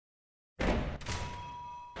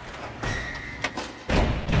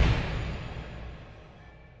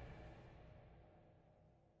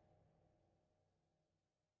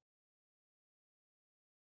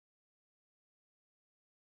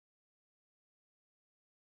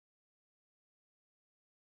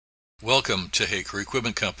Welcome to Haker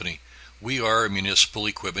Equipment Company. We are a municipal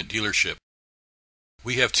equipment dealership.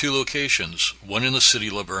 We have two locations, one in the city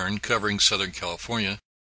of Laverne covering Southern California,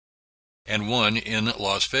 and one in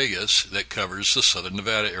Las Vegas that covers the Southern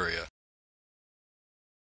Nevada area.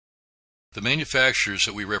 The manufacturers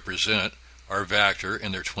that we represent are Vactor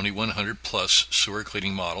and their 2100 plus sewer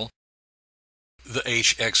cleaning model, the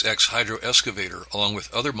HXX hydro excavator, along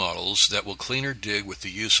with other models that will clean or dig with the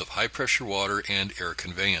use of high pressure water and air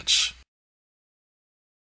conveyance.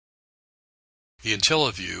 The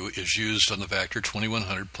Intelliview is used on the Vactor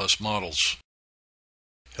 2100 plus models.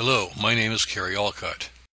 Hello, my name is Kerry Alcott.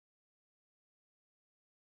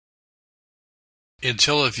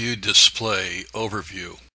 Intelliview Display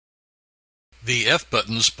Overview. The F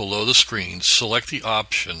buttons below the screen select the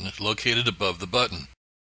option located above the button.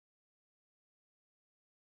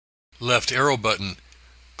 Left arrow button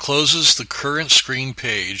closes the current screen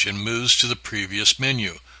page and moves to the previous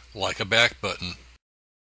menu, like a back button.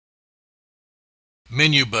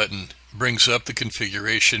 Menu button brings up the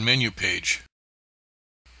configuration menu page.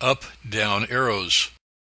 Up-down arrows.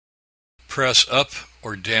 Press up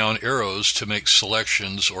or down arrows to make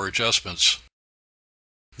selections or adjustments.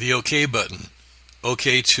 The OK button.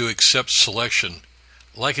 OK to accept selection,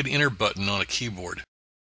 like an enter button on a keyboard.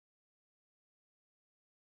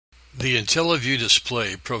 The Intelliview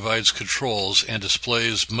display provides controls and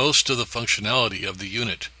displays most of the functionality of the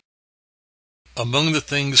unit. Among the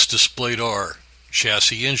things displayed are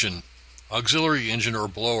chassis engine, auxiliary engine or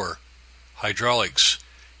blower, hydraulics,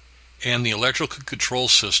 and the electrical control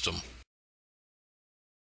system.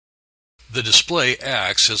 The display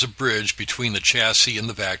acts as a bridge between the chassis and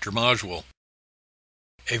the Vactor module.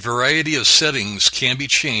 A variety of settings can be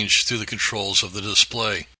changed through the controls of the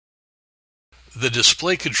display. The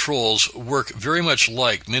display controls work very much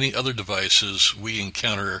like many other devices we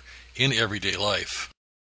encounter in everyday life.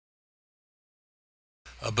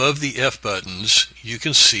 Above the F buttons, you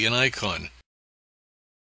can see an icon.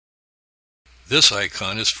 This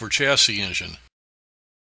icon is for chassis engine.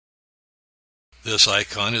 This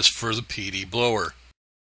icon is for the PD blower.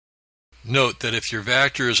 Note that if your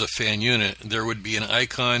Vactor is a fan unit, there would be an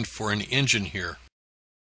icon for an engine here.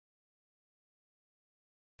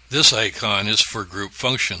 This icon is for group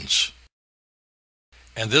functions.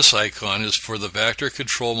 And this icon is for the Vactor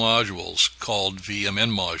control modules called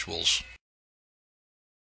VMN modules.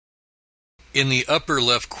 In the upper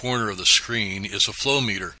left corner of the screen is a flow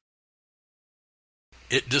meter.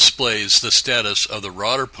 It displays the status of the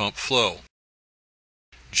rotor pump flow.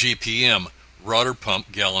 GPM, rotor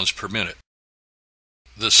pump gallons per minute.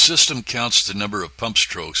 The system counts the number of pump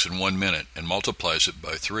strokes in 1 minute and multiplies it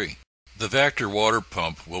by 3. The Vactor water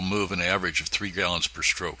pump will move an average of 3 gallons per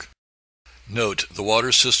stroke. Note, the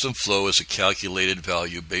water system flow is a calculated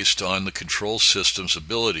value based on the control system's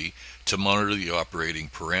ability to monitor the operating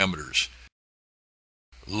parameters.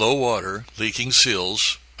 Low water, leaking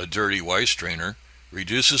seals, a dirty Y strainer,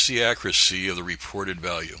 reduces the accuracy of the reported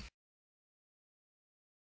value.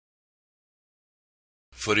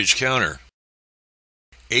 Footage counter.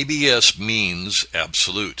 ABS means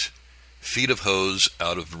absolute. Feet of hose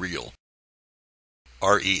out of reel.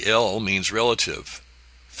 REL means relative.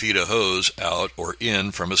 Feet of hose out or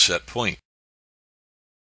in from a set point.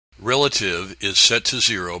 Relative is set to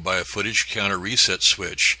 0 by a footage counter reset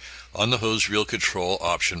switch on the hose reel control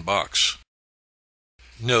option box.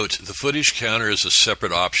 Note, the footage counter is a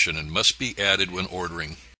separate option and must be added when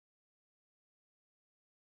ordering.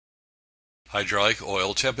 Hydraulic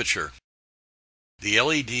oil temperature. The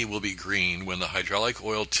LED will be green when the hydraulic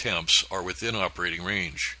oil temps are within operating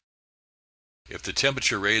range. If the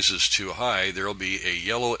temperature raises too high, there will be a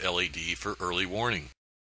yellow LED for early warning,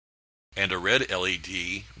 and a red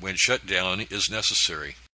LED when shutdown is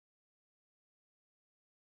necessary.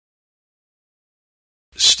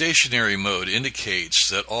 Stationary mode indicates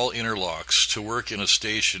that all interlocks to work in a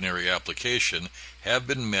stationary application have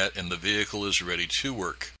been met and the vehicle is ready to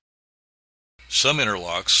work. Some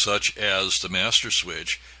interlocks, such as the master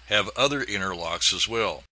switch, have other interlocks as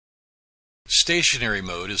well. Stationary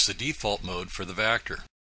mode is the default mode for the Vactor.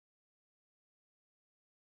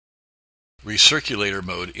 Recirculator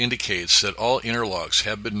mode indicates that all interlocks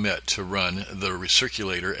have been met to run the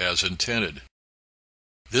recirculator as intended.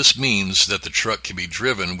 This means that the truck can be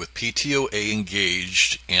driven with PTO-A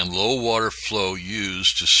engaged and low water flow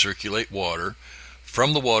used to circulate water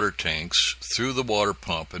from the water tanks through the water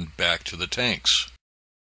pump and back to the tanks.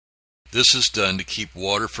 This is done to keep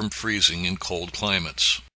water from freezing in cold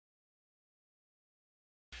climates.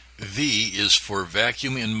 V is for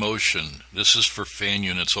vacuum in motion. This is for fan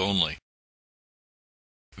units only.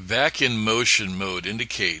 Vac in motion mode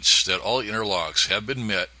indicates that all interlocks have been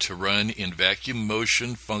met to run in vacuum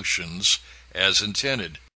motion functions as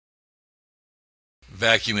intended.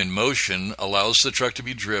 Vacuum in motion allows the truck to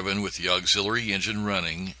be driven with the auxiliary engine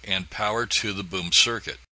running and power to the boom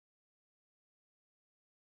circuit.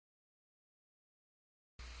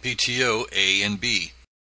 PTO A and B.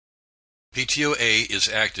 PTO A is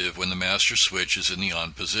active when the master switch is in the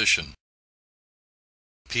on position.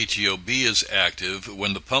 PTO B is active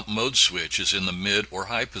when the pump mode switch is in the mid or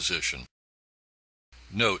high position.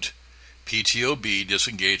 Note, PTO B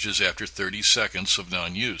disengages after 30 seconds of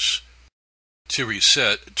non-use. To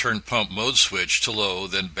reset, turn pump mode switch to low,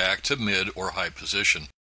 then back to mid or high position.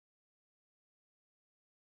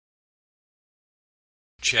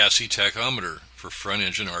 Chassis tachometer for front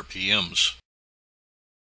engine RPMs.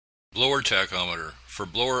 Blower tachometer for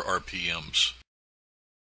blower RPMs.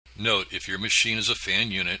 Note, if your machine is a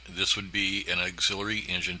fan unit, this would be an auxiliary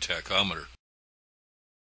engine tachometer.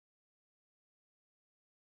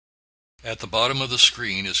 At the bottom of the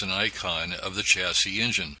screen is an icon of the chassis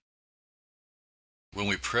engine. When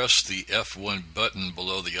we press the F1 button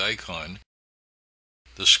below the icon,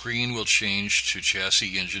 the screen will change to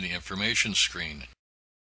chassis engine information screen.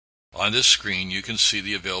 On this screen you can see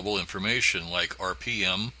the available information like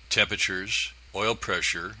RPM, temperatures, oil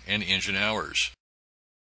pressure, and engine hours.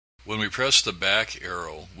 When we press the back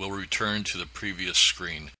arrow, we'll return to the previous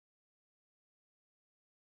screen.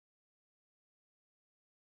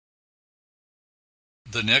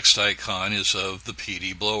 The next icon is of the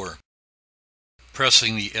PD blower.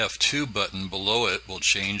 Pressing the F2 button below it will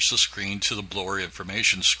change the screen to the blower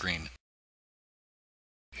information screen.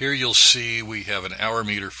 Here you'll see we have an hour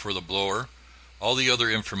meter for the blower. All the other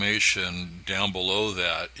information down below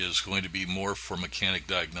that is going to be more for mechanic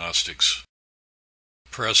diagnostics.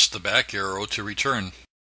 Press the back arrow to return.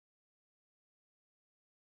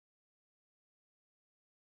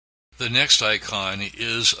 The next icon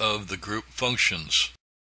is of the group functions.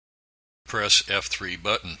 Press F3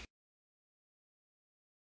 button.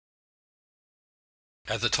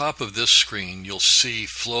 At the top of this screen, you'll see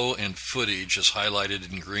flow and footage is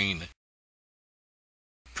highlighted in green.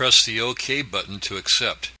 Press the OK button to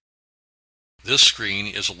accept. This screen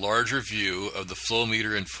is a larger view of the flow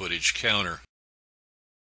meter and footage counter.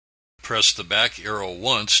 Press the back arrow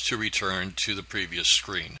once to return to the previous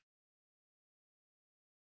screen.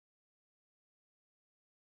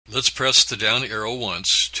 Let's press the down arrow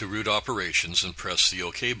once to root operations and press the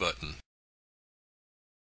OK button.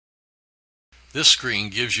 This screen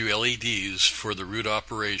gives you LEDs for the root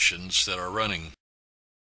operations that are running.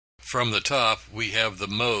 From the top, we have the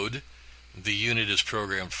mode the unit is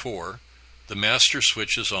programmed for, the master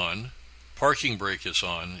switch is on, parking brake is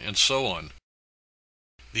on, and so on.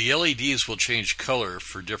 The LEDs will change color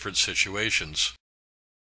for different situations.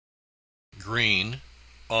 Green,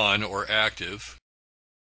 on or active.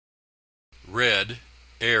 Red,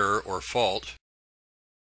 error or fault.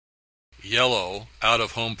 Yellow, out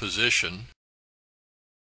of home position.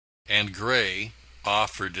 And gray,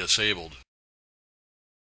 off or disabled.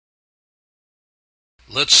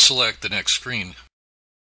 Let's select the next screen.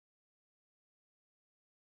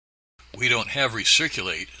 We don't have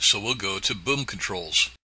recirculate, so we'll go to boom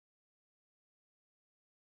controls.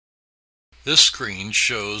 This screen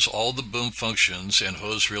shows all the boom functions and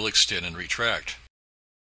hose reel extend and retract.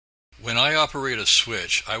 When I operate a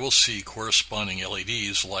switch, I will see corresponding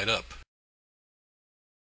LEDs light up.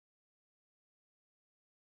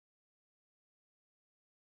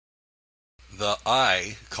 The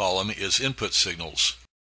I column is input signals.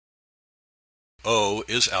 O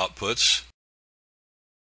is outputs.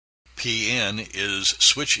 PN is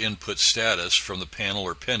switch input status from the panel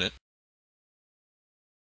or pennant.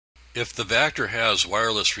 If the Vactor has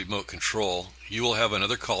wireless remote control, you will have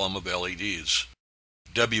another column of LEDs.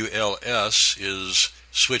 WLS is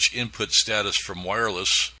switch input status from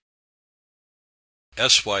wireless.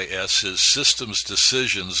 SYS is systems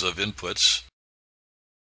decisions of inputs.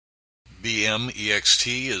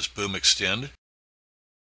 BMEXT is boom extend.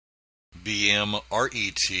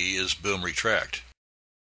 BMRET is boom retract.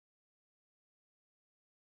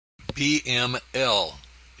 BML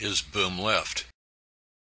is boom left.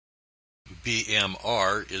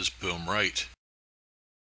 BMR is boom right.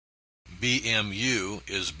 BMU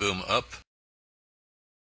is boom up.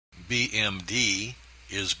 BMD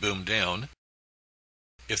is boom down.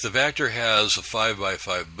 If the Vactor has a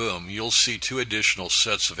 5x5 boom, you'll see two additional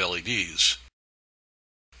sets of LEDs.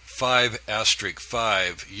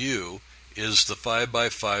 5*5U is the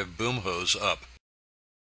 5x5 boom hose up.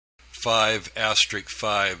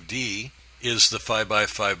 5*5D is the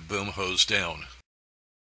 5x5 boom hose down.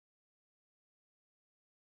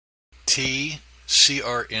 TCRNT,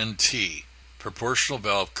 proportional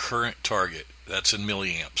valve current target, that's in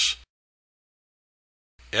milliamps.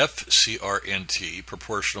 FCRNT,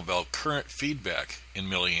 proportional valve current feedback in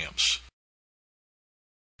milliamps.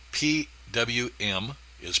 PWM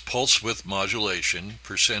is pulse width modulation,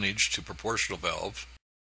 percentage to proportional valve.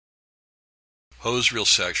 Hose reel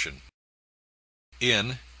section.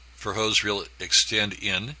 In for hose reel extend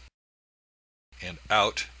in, and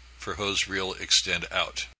out for hose reel extend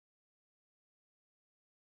out.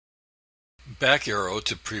 Back arrow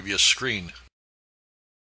to previous screen.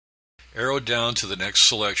 Arrow down to the next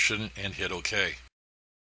selection and hit OK.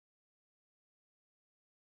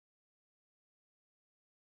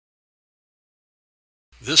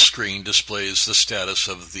 This screen displays the status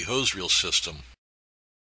of the hose reel system.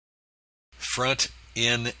 Front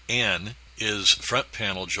in N is front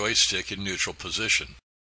panel joystick in neutral position.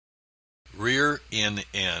 Rear in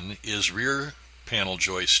N is rear panel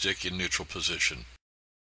joystick in neutral position.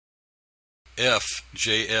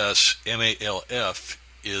 FJS-MALF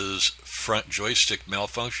is front joystick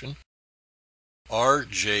malfunction.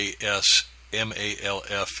 RJS-MALF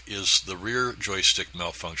is the rear joystick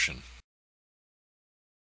malfunction.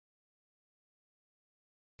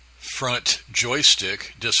 Front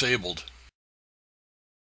joystick disabled.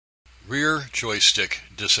 Rear joystick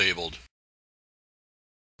disabled.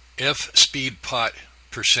 F speed pot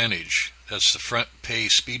percentage, that's the front pay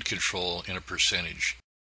speed control in a percentage.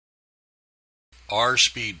 R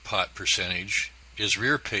speed pot percentage is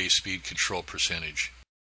rear pay speed control percentage.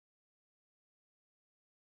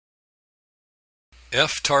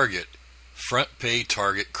 F target, front pay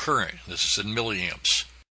target current, this is in milliamps.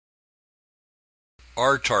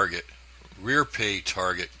 R target, rear pay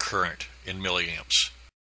target current in milliamps.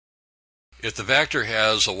 If the Vactor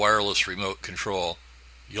has a wireless remote control,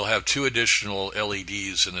 you'll have two additional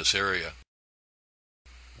LEDs in this area.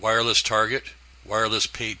 Wireless target, wireless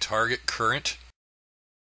pay target current,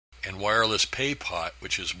 and wireless pay pot,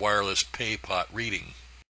 which is wireless pay pot reading.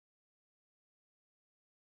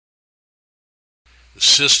 The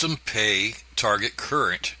system pay target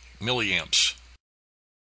current, milliamps.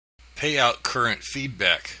 Payout current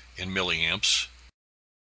feedback in milliamps.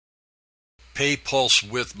 Pay pulse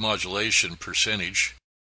width modulation percentage.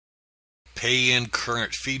 Pay in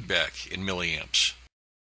current feedback in milliamps.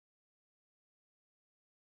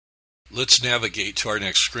 Let's navigate to our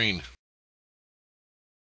next screen.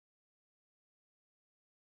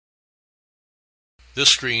 This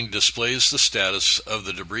screen displays the status of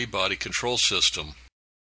the debris body control system.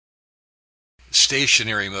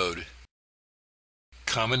 Stationary mode.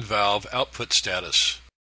 Common valve output status.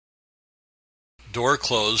 Door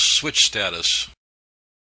closed switch status.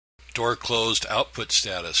 Door closed output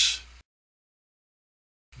status.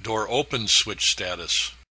 Door open switch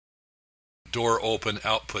status. Door open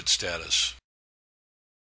output status.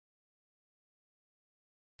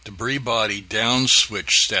 Debris body down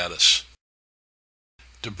switch status.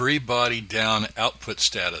 Debris body down output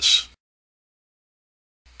status.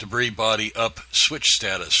 Debris body up switch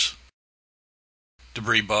status.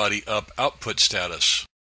 Debris body up output status.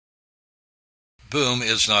 Boom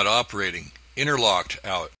is not operating. Interlocked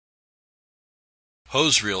out.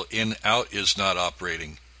 Hose reel in out is not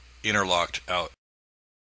operating. Interlocked out.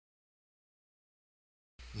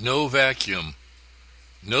 No vacuum.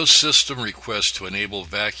 No system request to enable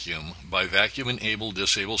vacuum by vacuum enable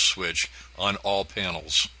disable switch on all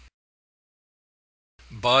panels.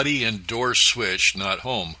 Body and door switch not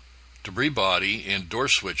home. Debris body and door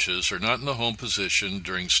switches are not in the home position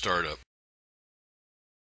during startup.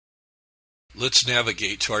 Let's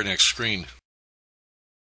navigate to our next screen.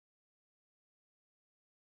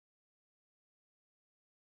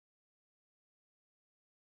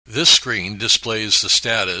 This screen displays the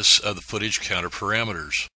status of the footage counter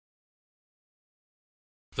parameters.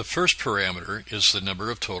 The first parameter is the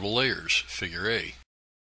number of total layers, figure A.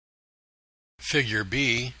 Figure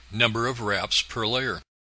B, number of wraps per layer.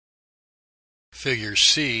 Figure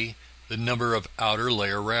C, the number of outer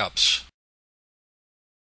layer wraps.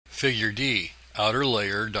 Figure D, outer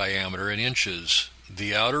layer diameter in inches,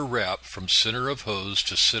 the outer wrap from center of hose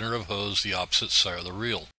to center of hose the opposite side of the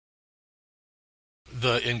reel.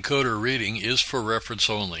 The encoder reading is for reference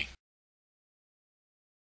only.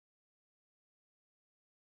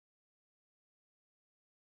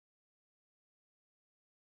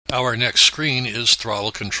 Our next screen is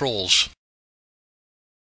throttle controls.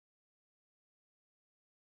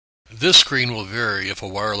 This screen will vary if a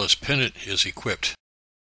wireless pennant is equipped.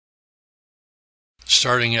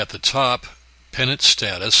 Starting at the top, pennant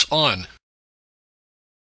status on.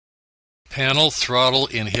 Panel throttle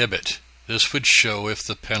inhibit. This would show if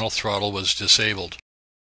the panel throttle was disabled.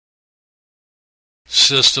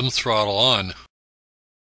 System throttle on.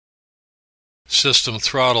 System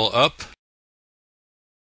throttle up.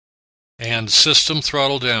 And system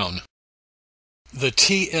throttle down. The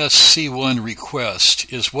TSC1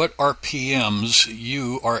 request is what RPMs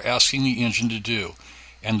you are asking the engine to do,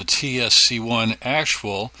 and the TSC1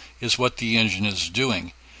 actual is what the engine is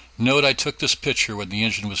doing. Note I took this picture when the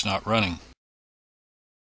engine was not running.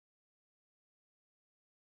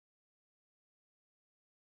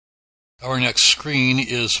 Our next screen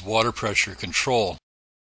is water pressure control.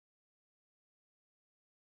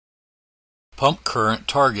 Pump current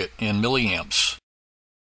target in milliamps.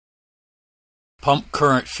 Pump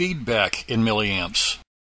current feedback in milliamps.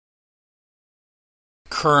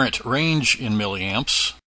 Current range in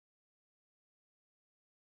milliamps.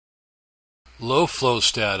 Low flow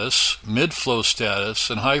status, mid flow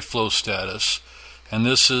status, and high flow status, and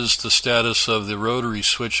this is the status of the rotary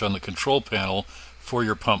switch on the control panel for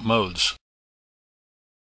your pump modes.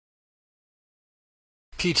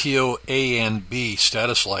 PTO A and B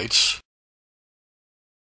status lights.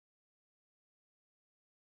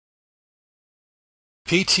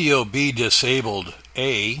 PTO-B disabled.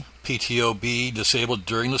 A. PTO-B disabled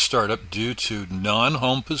during the startup due to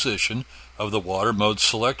non-home position of the water mode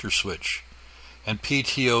selector switch. And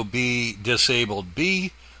PTO-B disabled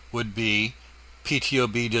B would be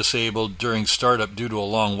PTO-B disabled during startup due to a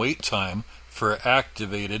long wait time for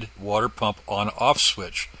activated water pump on-off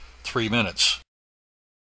switch, 3 minutes.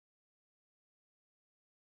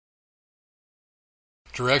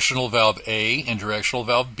 Directional valve A and directional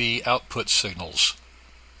valve B output signals.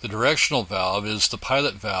 The directional valve is the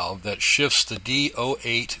pilot valve that shifts the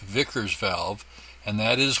D08 Vickers valve, and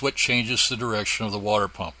that is what changes the direction of the water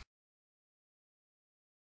pump.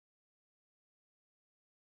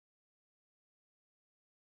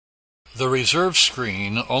 The reserve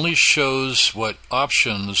screen only shows what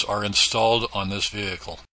options are installed on this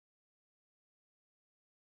vehicle.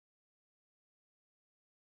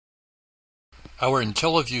 Our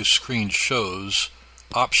IntelliView screen shows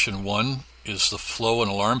option 1 is the flow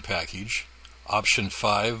and alarm package, option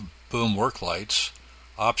 5 boom work lights,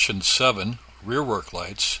 option 7 rear work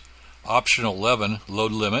lights, option 11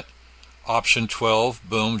 load limit, option 12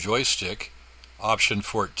 boom joystick, option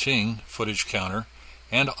 14 footage counter,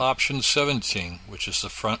 and option 17, which is the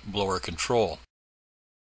front blower control.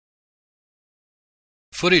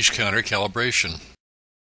 Footage counter calibration.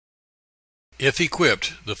 If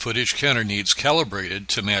equipped, the footage counter needs calibrated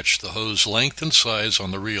to match the hose length and size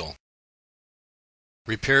on the reel.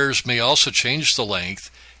 Repairs may also change the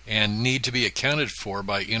length and need to be accounted for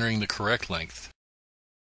by entering the correct length.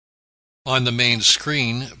 On the main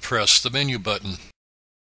screen, press the menu button.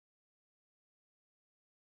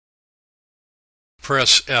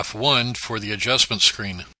 Press F1 for the adjustment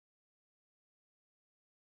screen.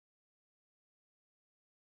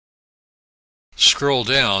 Scroll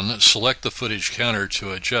down, select the footage counter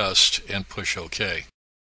to adjust, and push OK.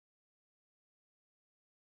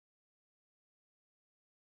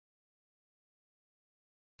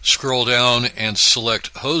 Scroll down and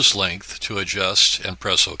select hose length to adjust and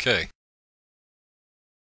press OK.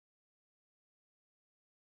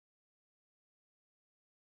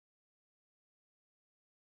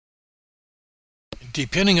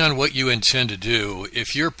 Depending on what you intend to do,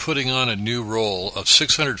 if you're putting on a new roll of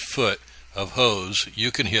 600 foot of hose, you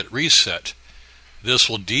can hit reset. This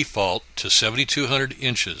will default to 7,200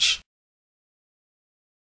 inches.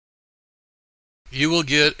 You will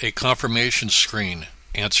get a confirmation screen.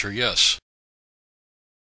 Answer yes.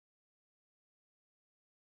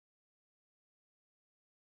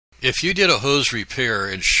 If you did a hose repair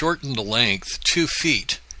and shortened the length 2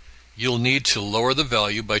 feet, you'll need to lower the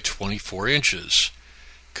value by 24 inches.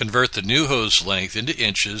 Convert the new hose length into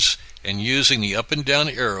inches and using the up and down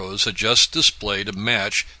arrows adjust display to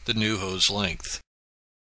match the new hose length.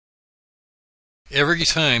 Every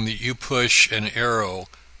time that you push an arrow,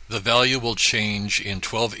 the value will change in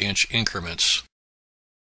 12-inch increments.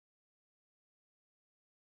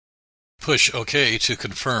 Push OK to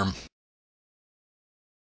confirm.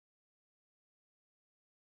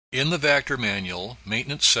 In the Vactor Manual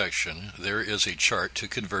Maintenance section, there is a chart to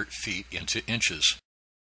convert feet into inches.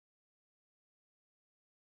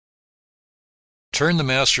 Turn the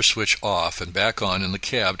master switch off and back on in the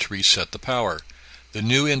cab to reset the power. The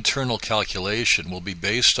new internal calculation will be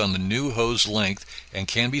based on the new hose length and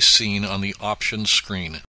can be seen on the options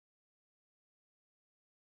screen.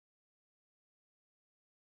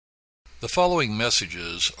 The following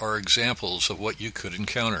messages are examples of what you could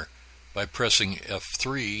encounter. By pressing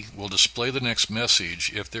F3 will display the next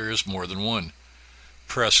message if there is more than one.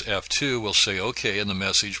 Press F2 will say OK and the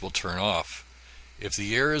message will turn off. If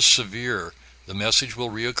the air is severe, The message will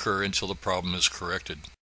reoccur until the problem is corrected.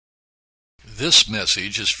 This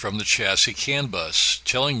message is from the chassis CAN bus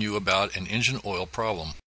telling you about an engine oil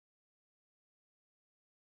problem.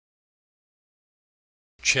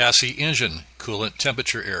 Chassis engine coolant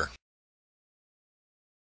temperature error.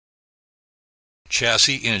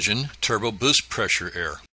 Chassis engine turbo boost pressure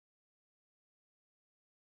error.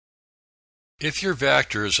 If your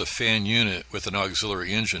Vactor is a fan unit with an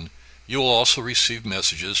auxiliary engine, you will also receive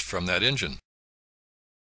messages from that engine.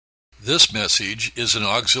 This message is an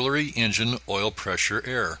auxiliary engine oil pressure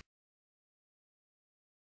error.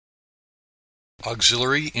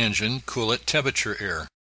 Auxiliary engine coolant temperature error.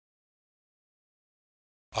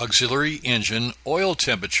 Auxiliary engine oil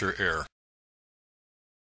temperature error.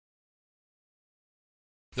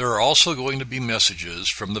 There are also going to be messages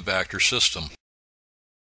from the Vactor system.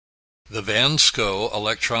 The Van Sco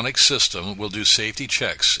electronic system will do safety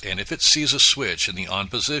checks, and if it sees a switch in the on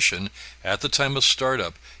position at the time of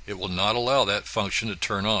startup, it will not allow that function to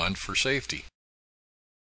turn on for safety.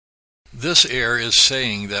 This error is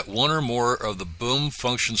saying that one or more of the boom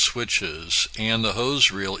function switches and the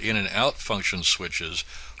hose reel in and out function switches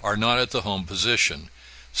are not at the home position.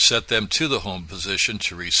 Set them to the home position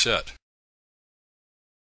to reset.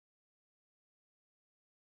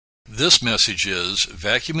 This message is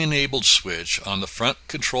vacuum enabled switch on the front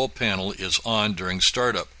control panel is on during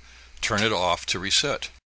startup. Turn it off to reset.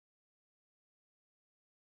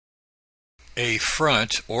 A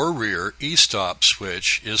front or rear e-stop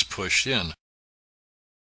switch is pushed in.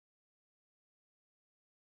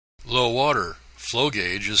 Low water flow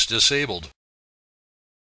gauge is disabled.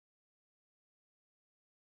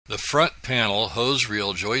 The front panel hose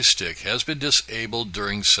reel joystick has been disabled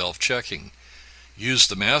during self-checking. Use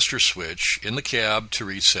the master switch in the cab to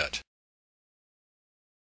reset.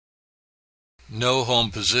 No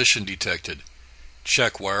home position detected.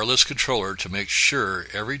 Check wireless controller to make sure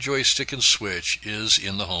every joystick and switch is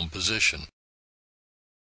in the home position.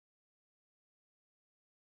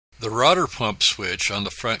 The rotor pump switch on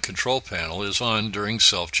the front control panel is on during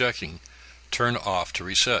self-checking. Turn off to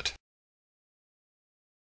reset.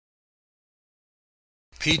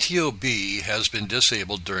 PTO-B has been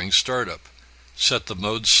disabled during startup. Set the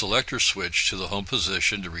mode selector switch to the home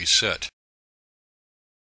position to reset.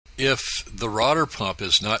 If the rotor pump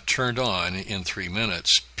is not turned on in 3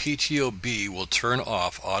 minutes, PTO-B will turn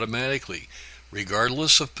off automatically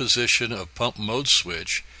regardless of position of pump mode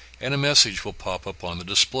switch, and a message will pop up on the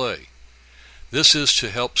display. This is to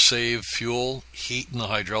help save fuel, heat in the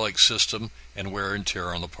hydraulic system, and wear and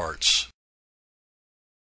tear on the parts.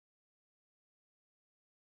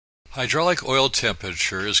 Hydraulic oil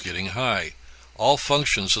temperature is getting high. All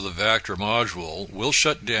functions of the Vactor module will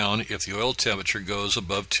shut down if the oil temperature goes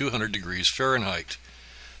above 200 degrees Fahrenheit.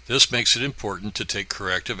 This makes it important to take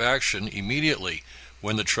corrective action immediately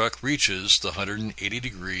when the truck reaches the 180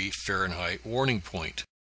 degree Fahrenheit warning point.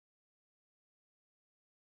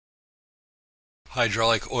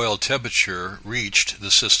 Hydraulic oil temperature reached the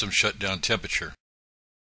system shutdown temperature.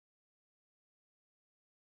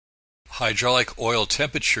 Hydraulic oil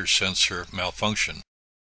temperature sensor malfunction.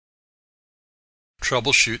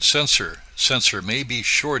 Troubleshoot sensor. Sensor may be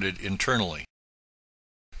shorted internally.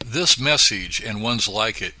 This message and ones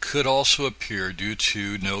like it could also appear due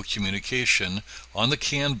to no communication on the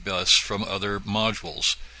CAN bus from other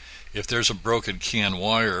modules. If there's a broken CAN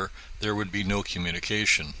wire, there would be no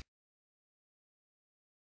communication.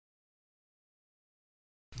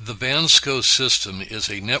 The Van Sco system is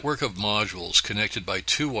a network of modules connected by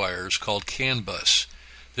 2 wires called CAN bus.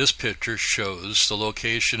 This picture shows the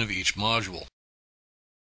location of each module.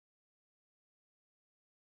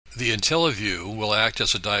 The Intelliview will act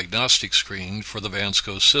as a diagnostic screen for the Van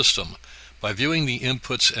Sco system by viewing the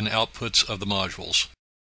inputs and outputs of the modules.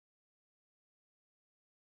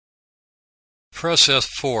 Press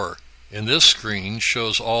F4, and this screen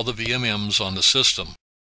shows all the VMMs on the system.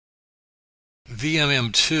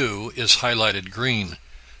 VMM2 is highlighted green.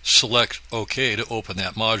 Select OK to open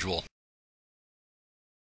that module.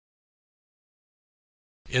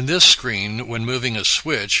 In this screen, when moving a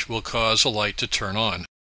switch will cause a light to turn on.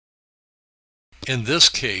 In this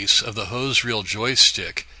case of the hose reel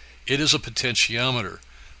joystick, it is a potentiometer.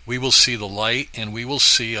 We will see the light and we will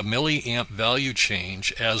see a milliamp value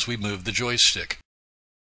change as we move the joystick.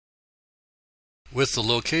 With the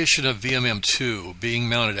location of VMM2 being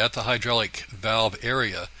mounted at the hydraulic valve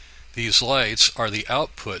area, these lights are the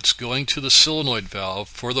outputs going to the solenoid valve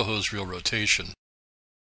for the hose reel rotation.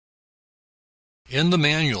 In the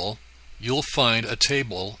manual, you'll find a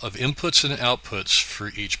table of inputs and outputs for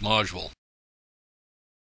each module.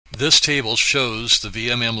 This table shows the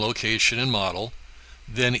VMM location and model,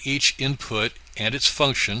 then each input and its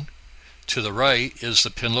function. To the right is the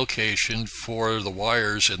pin location for the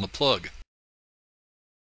wires in the plug.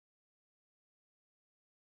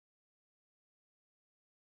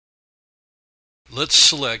 Let's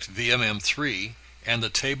select VMM3 and the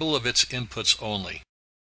table of its inputs only.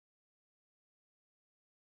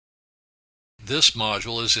 This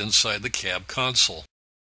module is inside the cab console.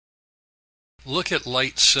 Look at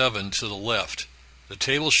light 7 to the left. The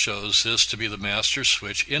table shows this to be the master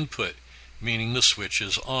switch input, meaning the switch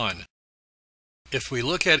is on. If we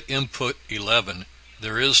look at input 11,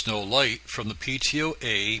 there is no light from the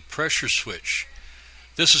PTO-A pressure switch.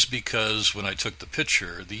 This is because when I took the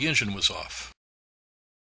picture, the engine was off.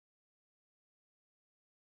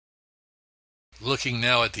 Looking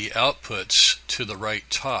now at the outputs to the right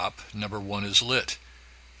top, number 1 is lit.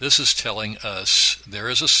 This is telling us there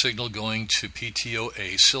is a signal going to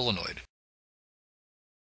PTO-A solenoid.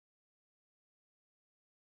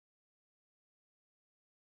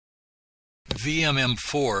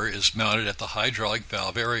 VMM4 is mounted at the hydraulic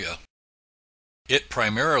valve area. It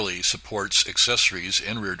primarily supports accessories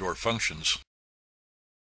and rear door functions.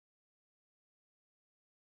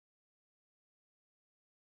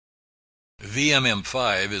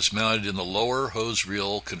 VMM5 is mounted in the lower hose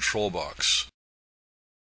reel control box.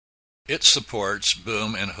 It supports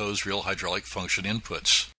boom and hose reel hydraulic function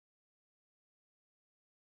inputs.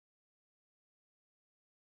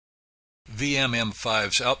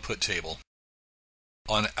 VMM5's output table.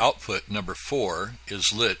 On output, number 4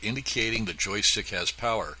 is lit, indicating the joystick has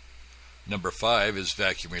power. Number 5 is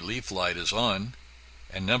vacuum relief light is on,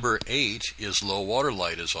 and number 8 is low water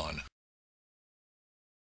light is on.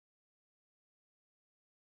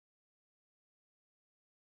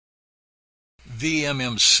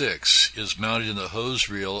 VMM6 is mounted in the hose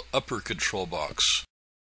reel upper control box.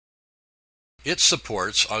 It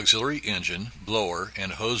supports auxiliary engine, blower,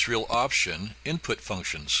 and hose reel option input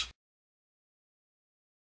functions.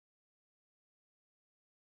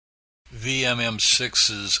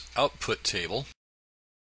 VMM6's output table.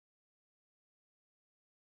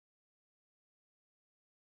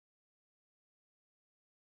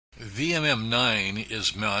 VMM9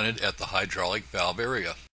 is mounted at the hydraulic valve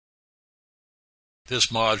area. This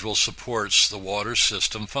module supports the water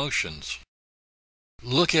system functions.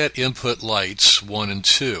 Look at input lights 1 and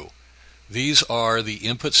 2. These are the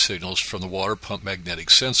input signals from the water pump magnetic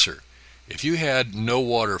sensor. If you had no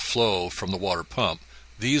water flow from the water pump,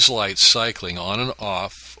 these lights cycling on and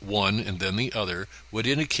off, one and then the other, would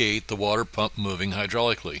indicate the water pump moving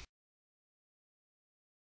hydraulically.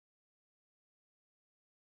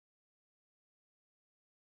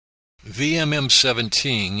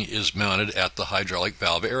 VMM17 is mounted at the hydraulic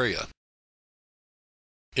valve area.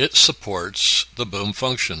 It supports the boom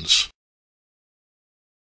functions.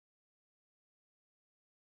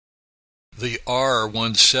 The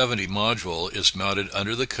R170 module is mounted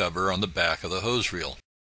under the cover on the back of the hose reel.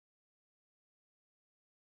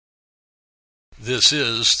 This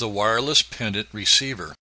is the wireless pendant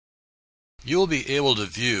receiver. You will be able to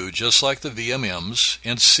view, just like the VMMs,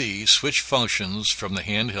 and see switch functions from the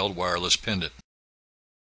handheld wireless pendant.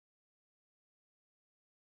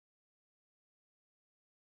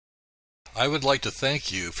 I would like to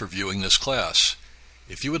thank you for viewing this class.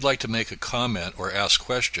 If you would like to make a comment or ask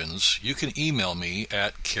questions, you can email me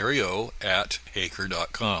at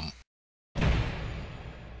carrio@haker.com.